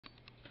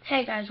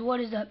Hey guys, what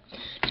is up?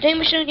 Today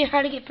I'm showing you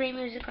how to get free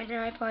music on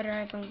your iPod or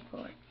iPhone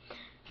 4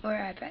 or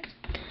iPad.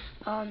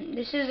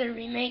 This is a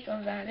remake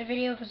of another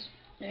video. Cause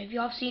if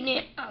y'all seen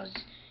it, I was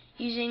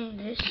using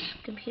this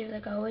computer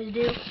like I always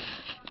do,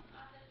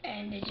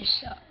 and it just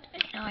sucked.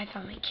 And now I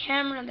found my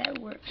camera that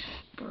works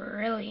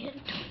brilliant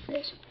with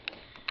this.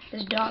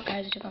 This dog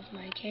guys took off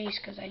my case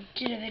because I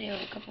did a video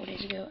a couple of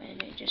days ago,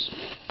 and it just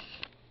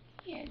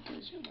it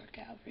doesn't work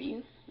out for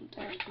you.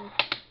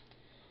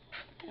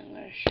 I'm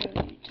going to show you.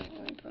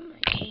 Let me put my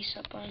case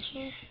up on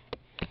here.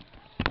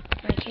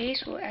 My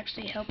case will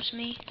actually helps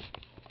me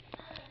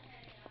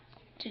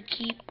to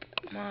keep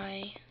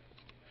my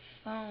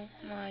phone,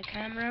 my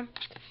camera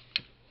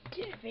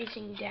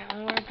facing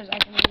downward because I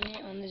can lean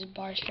it on this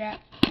bar strap.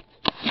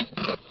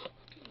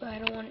 But I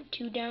don't want it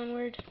too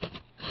downward.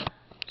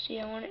 See,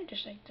 I want it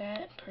just like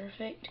that.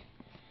 Perfect.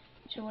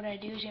 So what I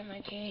do is get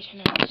my case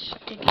and I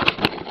stick it in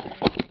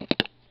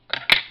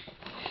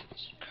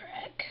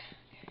crack.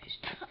 There's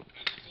not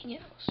anything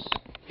else.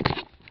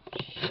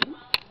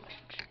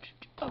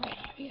 Okay,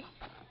 here we go.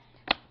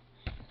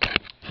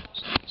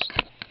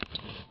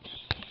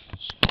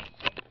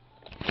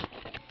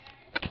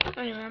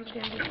 Anyway, I'm just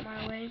gonna do it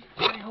my way.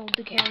 I hold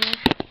the camera.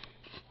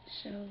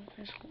 So,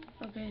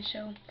 okay,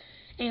 so,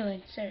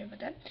 anyway, sorry about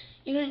that.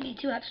 You're gonna need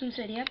two apps from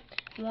Cydia.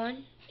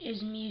 One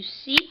is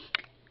Music,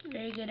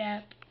 very good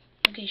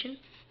application.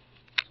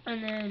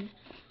 And then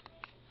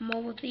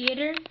Mobile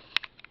Theater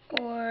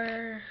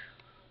or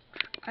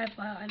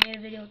iFile. I made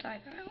a video with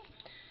iFile.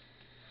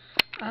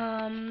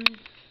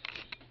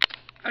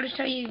 I'll just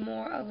tell you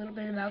a little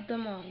bit about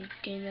them while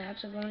getting the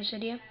apps of going to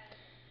Cydia.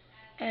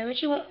 And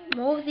what you want,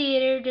 Mobile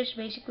Theater, just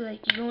basically like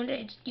you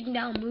can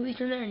download movies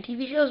from there and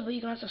TV shows, but you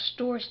can also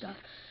store stuff.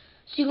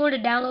 So you go into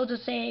downloads, it'll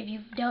say if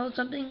you download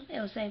something,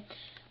 it'll say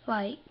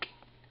like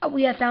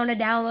we have found a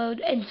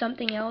download and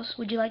something else.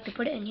 Would you like to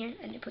put it in here?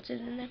 And it puts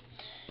it in there.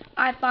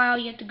 iFile,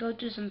 you have to go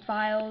through some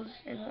files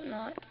and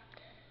whatnot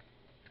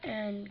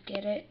and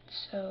get it.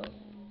 So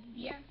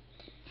yeah.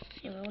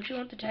 Anyway, what you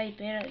want to type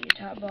in at your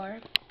top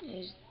bar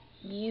is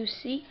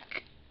Music.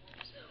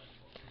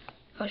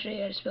 I'll show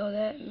you how to spell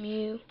that.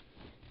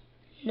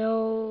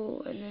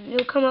 No, and then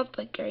it'll come up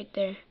like right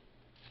there.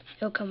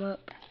 It'll come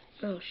up.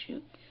 Oh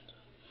shoot.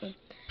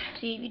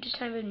 See, if you just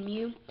type in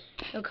Mew,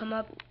 it'll come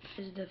up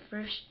as the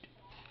first.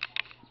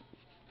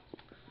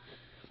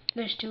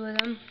 There's two of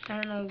them.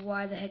 I don't know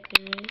why the heck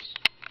there is.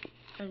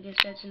 I guess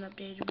that's an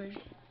updated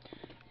version.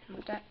 And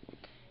with that,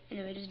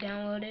 anyway, just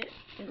download it.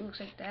 It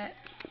looks like that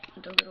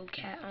with a little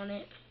cat on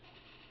it.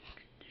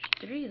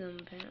 There's three of them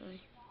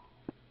apparently.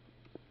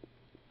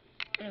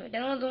 Anyway,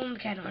 download the one with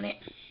the cat on it.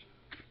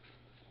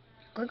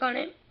 Click on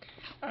it.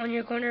 On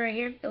your corner right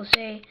here, it'll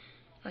say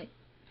like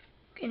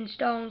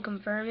install and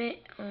confirm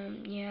it.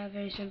 Yeah,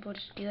 very simple.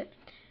 Just do it.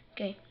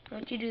 Okay,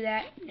 once you do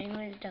that, I'm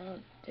going to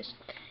download this.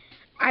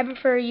 I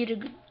prefer you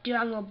to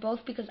download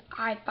both because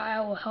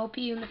iFile will help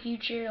you in the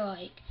future.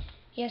 Like,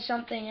 you have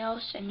something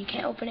else and you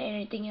can't open it in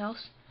anything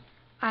else.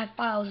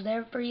 iFile is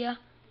there for you.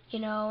 You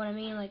know what I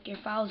mean? Like, your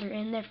files are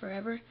in there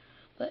forever.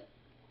 But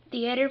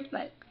Theater,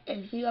 like,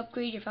 if you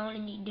upgrade your phone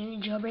and you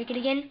didn't jailbreak it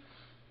again,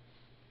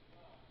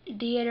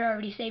 Theater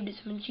already saved it.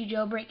 So once you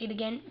jailbreak it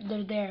again,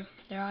 they're there.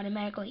 They're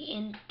automatically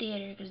in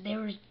Theater because they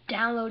were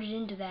downloaded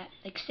into that,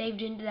 like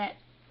saved into that.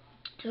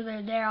 So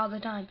they're there all the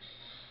time.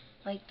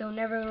 Like, they'll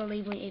never gonna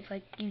leave when if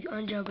like you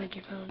unjailbreak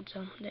your phone.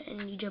 So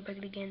and you jailbreak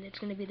it again, it's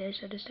gonna be there.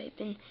 So just type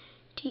in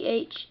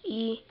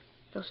THE.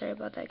 No, sorry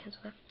about that.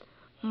 Cancel that.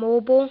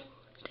 Mobile.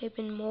 Type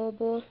in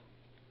mobile.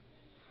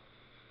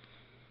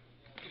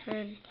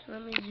 And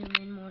let me zoom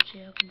in more so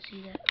you can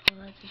see that. Oh,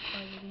 that's as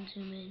far as you can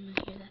zoom in and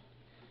hear that.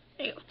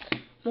 There you go.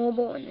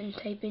 Mobile, and then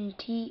type in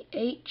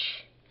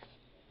TH.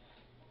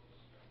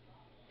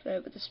 Sorry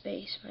about the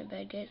space. My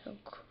bad, guys. Oh,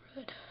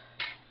 crud.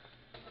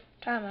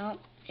 Timeout.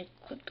 I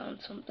clicked on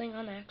something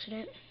on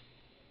accident.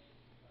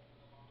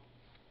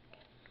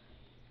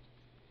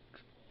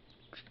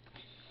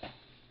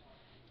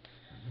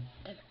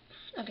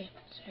 Okay,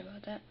 sorry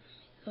about that.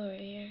 Go over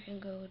here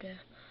and go to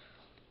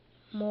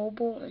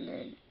mobile and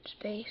then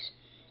space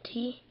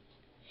TH.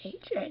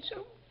 Alright,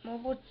 so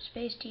mobile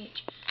space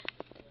TH.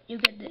 You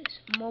get this.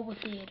 Mobile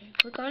Theater.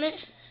 Click on it.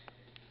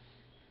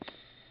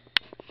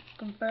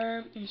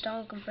 Confirm, install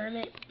and confirm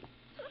it.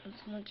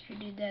 Once you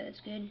do that, that's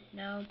good.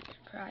 Now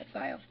for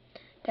iFile.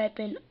 Type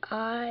in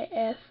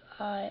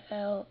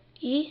IFILE.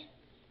 Sorry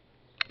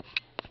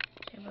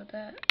about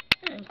that.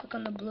 And click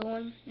on the blue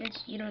one.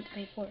 You don't have to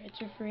pay for it. It's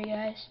for free,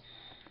 guys.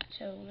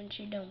 So once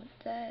you're done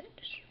with that,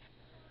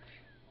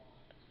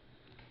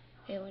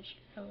 once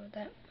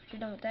you're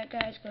done with that,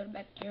 guys, go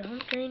back to your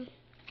home screen.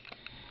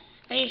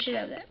 And you should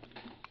have that.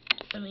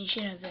 You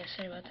should have this.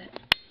 Sorry about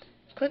that.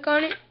 Click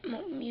on it,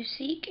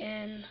 Music,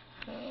 and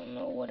I don't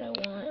know what I want.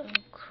 Oh,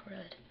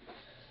 crud.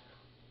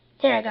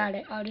 Here, I got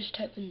it. I'll just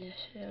type in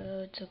this.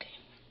 It's okay.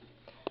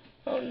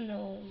 Oh,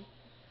 no.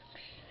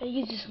 I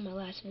used this in my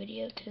last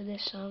video to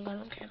this song. I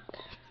don't care.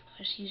 I'll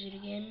just use it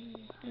again,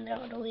 and then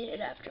I'll delete it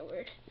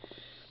afterward.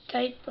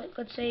 type, like,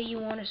 let's say you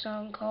want a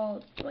song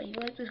called, well, you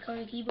like this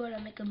color keyboard,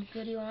 I'll make a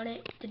video on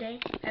it today.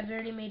 I've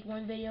already made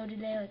one video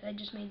today, like I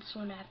just made this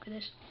one after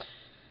this.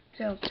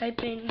 So type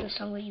in the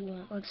song that you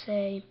want. Let's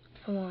say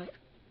I want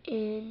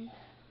In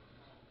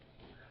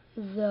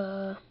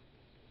the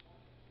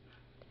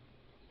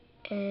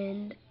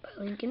End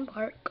by Linkin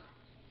Park.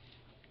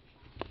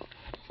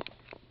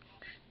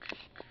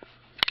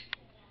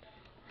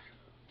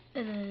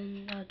 And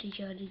then I'll teach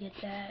you how to get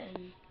that,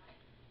 and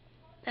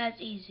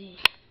that's easy.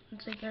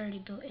 It's like already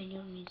built in, you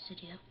don't need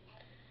Studio.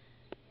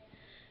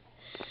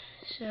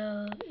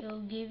 So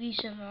it'll give you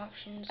some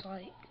options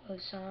like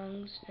those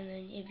songs, and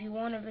then if you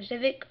want a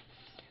specific,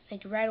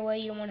 like right away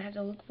you don't want to have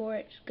to look for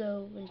it, just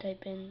go and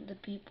type in the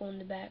people in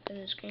the back of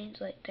the screen.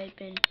 So like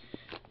type in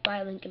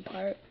by Linkin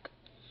Park.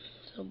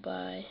 So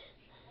by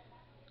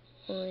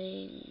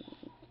Linkin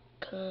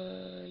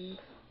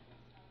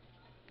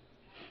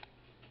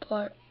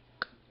Park.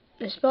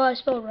 I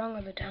spell wrong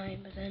all the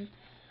time, but then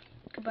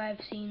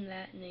I've seen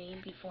that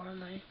name before on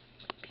my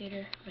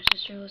computer. My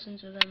sister listens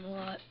to them a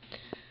lot.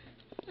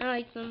 I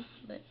like them,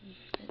 but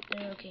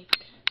they're okay.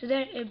 So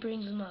there it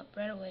brings them up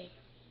right away.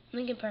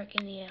 Linkin Park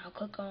in the end. I'll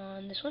click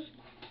on this one,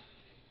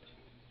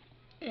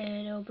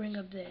 and it'll bring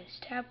up this.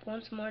 Tap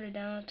once more to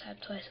download,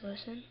 tap twice to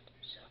listen.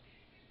 So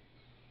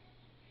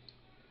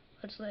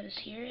let's let us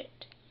hear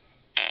it.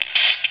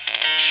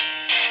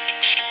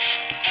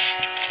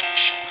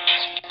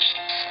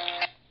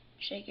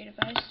 Shake your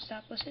device to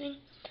stop listening.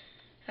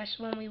 That's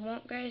the one we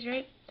want, guys,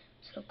 right?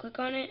 So click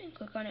on it and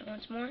click on it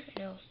once more, and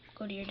it'll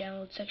go to your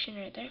download section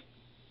right there.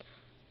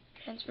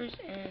 Transfers,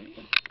 and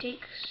it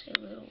takes a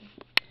little,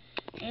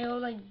 and it'll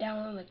like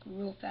download like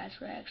real fast.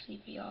 For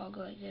actually, if y'all go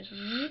like this,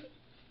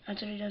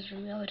 that's what it does for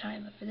me all the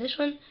time. But for this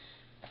one,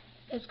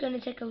 it's gonna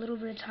take a little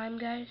bit of time,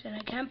 guys, and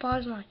I can't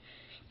pause my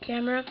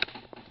camera.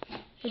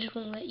 It just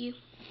won't let you,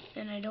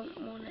 and I don't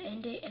want to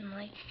end it and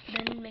like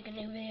then make a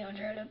new video and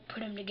try to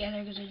put them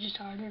together because it's just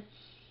harder.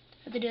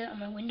 I have to do that on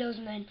my Windows,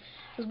 and then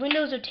with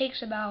Windows it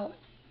takes about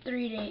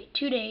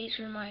 2 days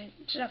for my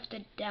stuff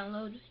to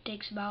download. It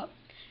takes about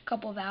a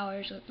couple of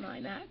hours with my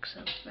Mac,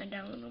 so I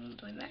download them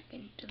with my Mac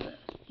into the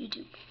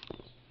YouTube.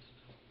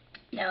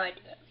 Now I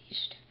do, at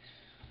least.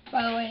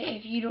 By the way,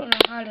 if you don't know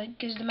how to,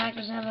 because the Mac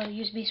doesn't have a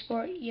USB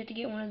port, you have to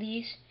get one of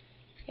these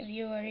if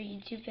you are a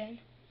YouTube fan.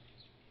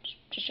 Just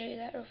to show you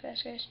that real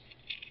fast, guys.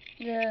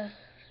 The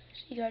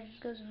C card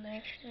just goes in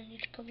there, and you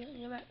can plug it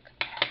in your Mac.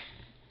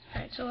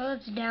 Alright, so while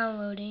it's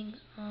downloading,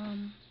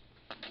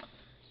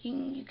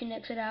 you can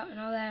exit out and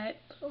all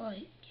that. But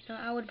like,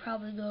 I would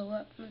probably go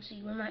up. Let's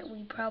see,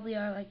 we probably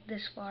are like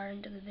this far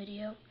into the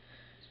video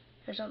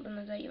or something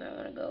like that. You might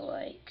want to go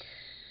like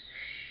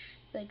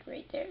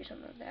right there or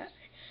something like that.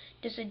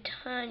 Just a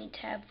tiny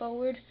tab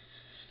forward,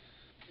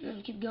 and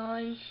then keep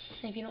going.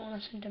 If you don't want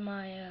to listen to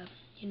my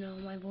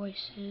my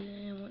voice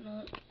and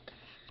whatnot.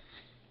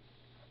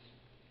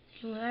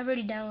 I've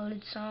already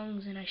downloaded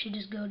songs, and I should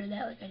just go to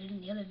that like I did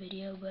in the other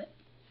video, but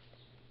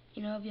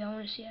if y'all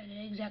want to see how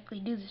to exactly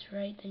do this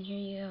right, then here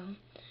you go.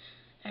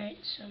 Alright,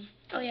 so,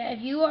 oh yeah,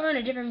 if you are on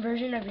a different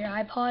version of your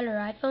iPod or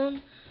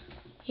iPhone,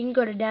 you can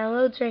go to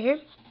downloads right here,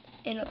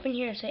 and up in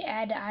here say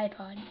add to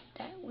iPod.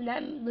 That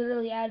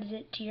literally adds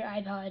it to your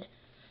iPod,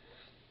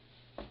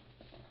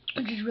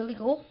 which is really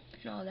cool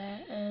and all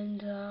that.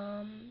 And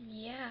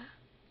yeah,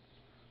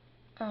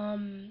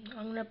 I'm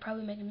gonna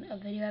probably make a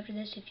video after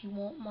this if you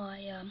want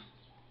my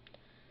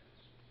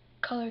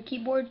color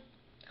keyboard.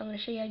 I'm gonna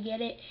show you how to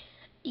get it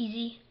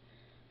easy,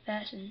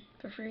 fast, and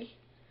for free.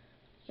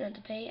 You don't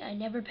have to pay. I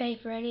never pay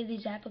for any of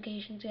these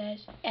applications,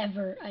 guys,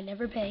 ever. I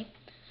never pay.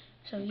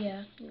 So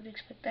yeah, you would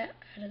expect that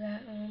out of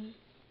that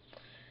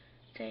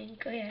thing.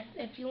 Oh yeah,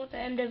 if you want the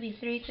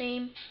MW3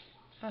 theme,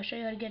 I'll show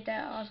you how to get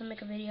that. I'll also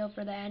make a video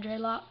for the Android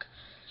lock.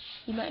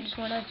 You might just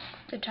want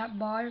the top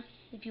bar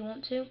if you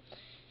want to.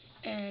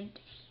 And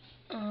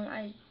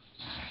I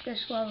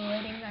just while we're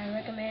waiting, I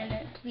recommend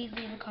it. Please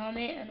leave a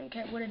comment. I don't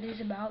care what it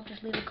is about,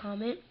 just leave a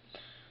comment.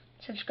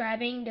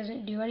 Subscribing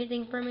doesn't do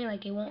anything for me,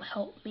 like it won't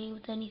help me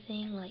with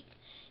anything. Like,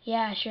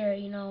 yeah, sure,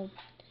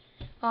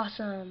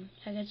 awesome,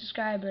 I get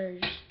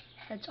subscribers,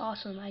 that's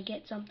awesome, I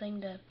get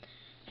something to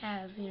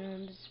have,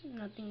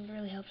 nothing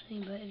really helps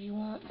me. But if you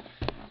want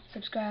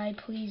subscribe,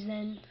 please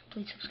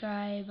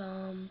subscribe.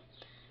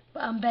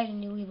 But I'm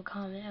begging you to leave a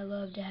comment. I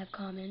love to have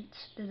comments.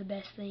 They're the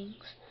best things.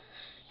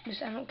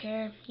 Just, I don't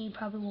care. You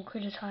probably will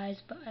criticize,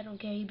 but I don't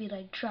care. You'd be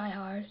like, try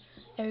hard.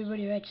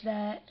 Everybody writes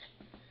that.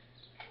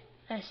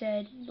 I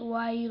said,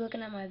 why are you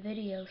looking at my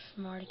video,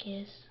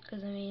 smarticus?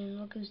 Because,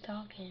 look who's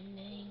talking,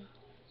 dang.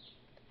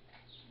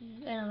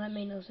 I know that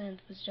made no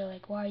sense, but still,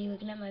 like, why are you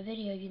looking at my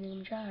video if you think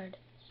I'm tired?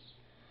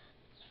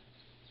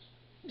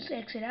 Just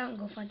exit out and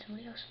go find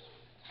somebody else.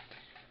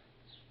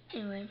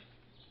 Anyway,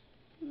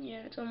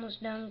 yeah, it's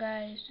almost done,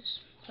 guys. Just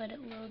let it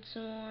load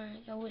some more.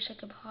 I wish I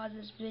could pause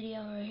this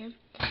video right here.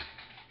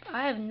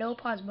 I have no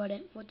pause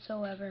button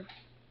whatsoever.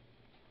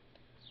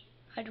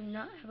 I do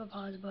not have a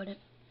pause button.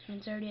 And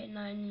it's already at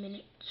 9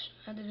 minutes.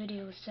 The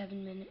video was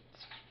 7 minutes.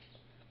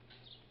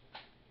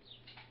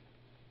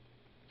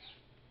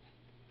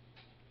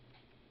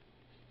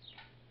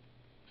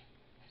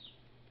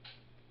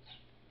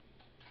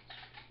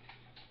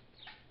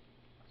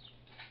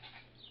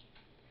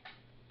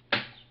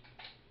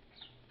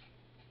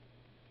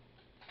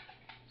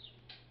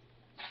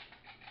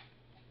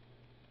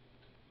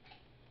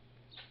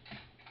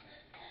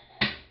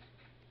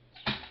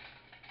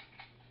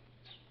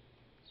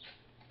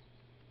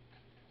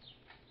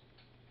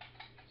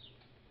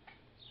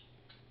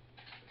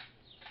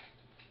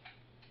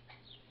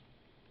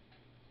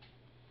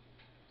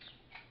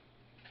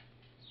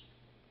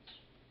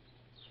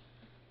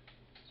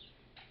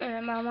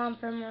 And I'm on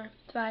firmware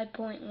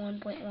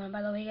 5.1.1,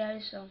 by the way,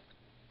 guys. So,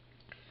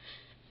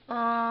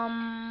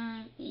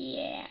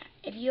 yeah.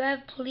 If you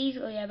have, please,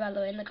 oh yeah, by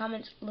the way, in the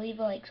comments, leave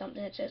like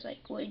something that says like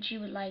what you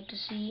would like to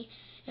see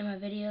in my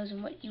videos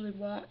and what you would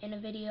want in a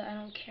video. I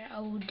don't care. I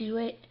will do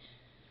it.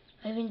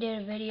 I even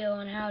did a video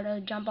on how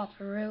to jump off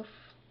a roof,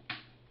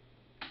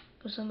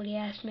 because somebody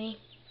asked me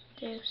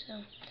to.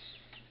 So,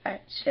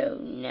 alright. So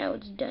now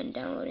it's done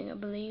downloading, I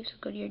believe. So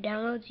go to your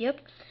downloads. Yep,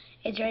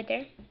 it's right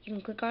there. You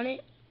can click on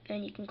it,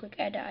 and you can click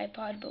add to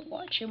iPod. But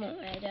watch, it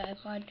won't add to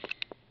iPod.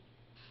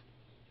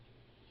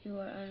 You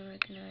are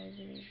unrecognized.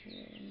 Is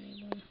your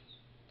enable.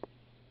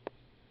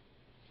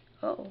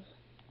 Oh.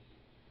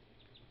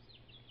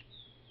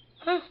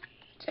 Huh.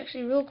 It's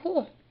actually real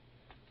cool.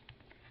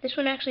 This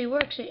one actually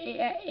works.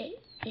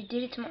 It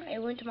did it to my.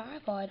 It went to my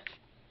iPod.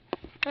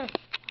 Huh.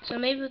 So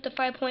maybe with the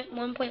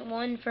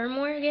 5.1.1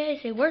 firmware,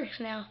 guys, it works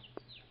now.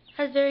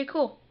 That's very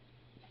cool.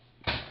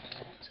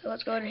 So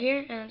let's go to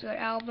here and let's go to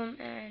album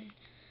and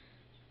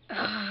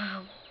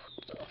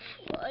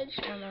fudge.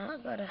 Come on, I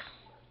gotta.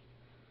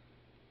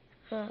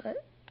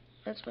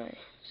 That's my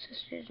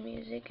sister's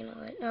music and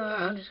all that. Oh,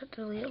 I'll just have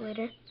to delete it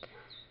later.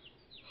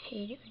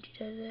 Hate it when she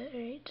does that.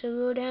 Alright, so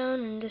go down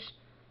and just.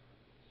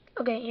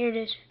 Okay, here it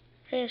is.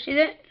 Okay, see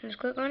that? Just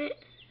click on it.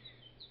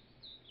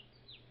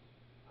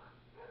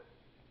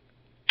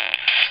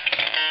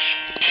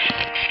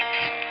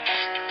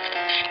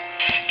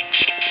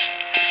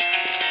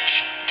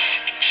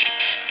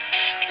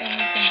 And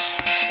you can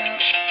switch it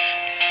out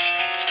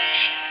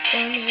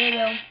from here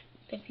though,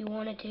 if you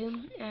wanted to.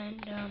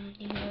 And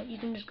you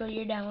can just go to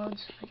your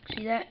downloads. Like,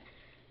 see that?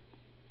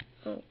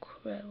 Oh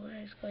crap! Where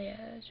did I go? Yeah,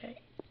 that's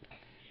right.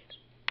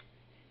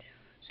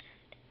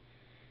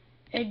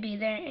 It'd be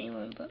there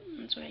anyway, but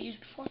that's what I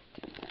used before.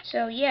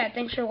 So yeah,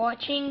 thanks for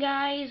watching,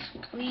 guys.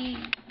 Please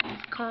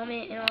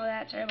comment and all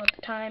that. Sorry about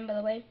the time, by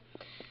the way.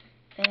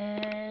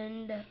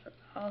 And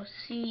I'll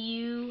see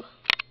you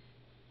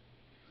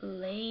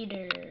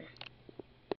later.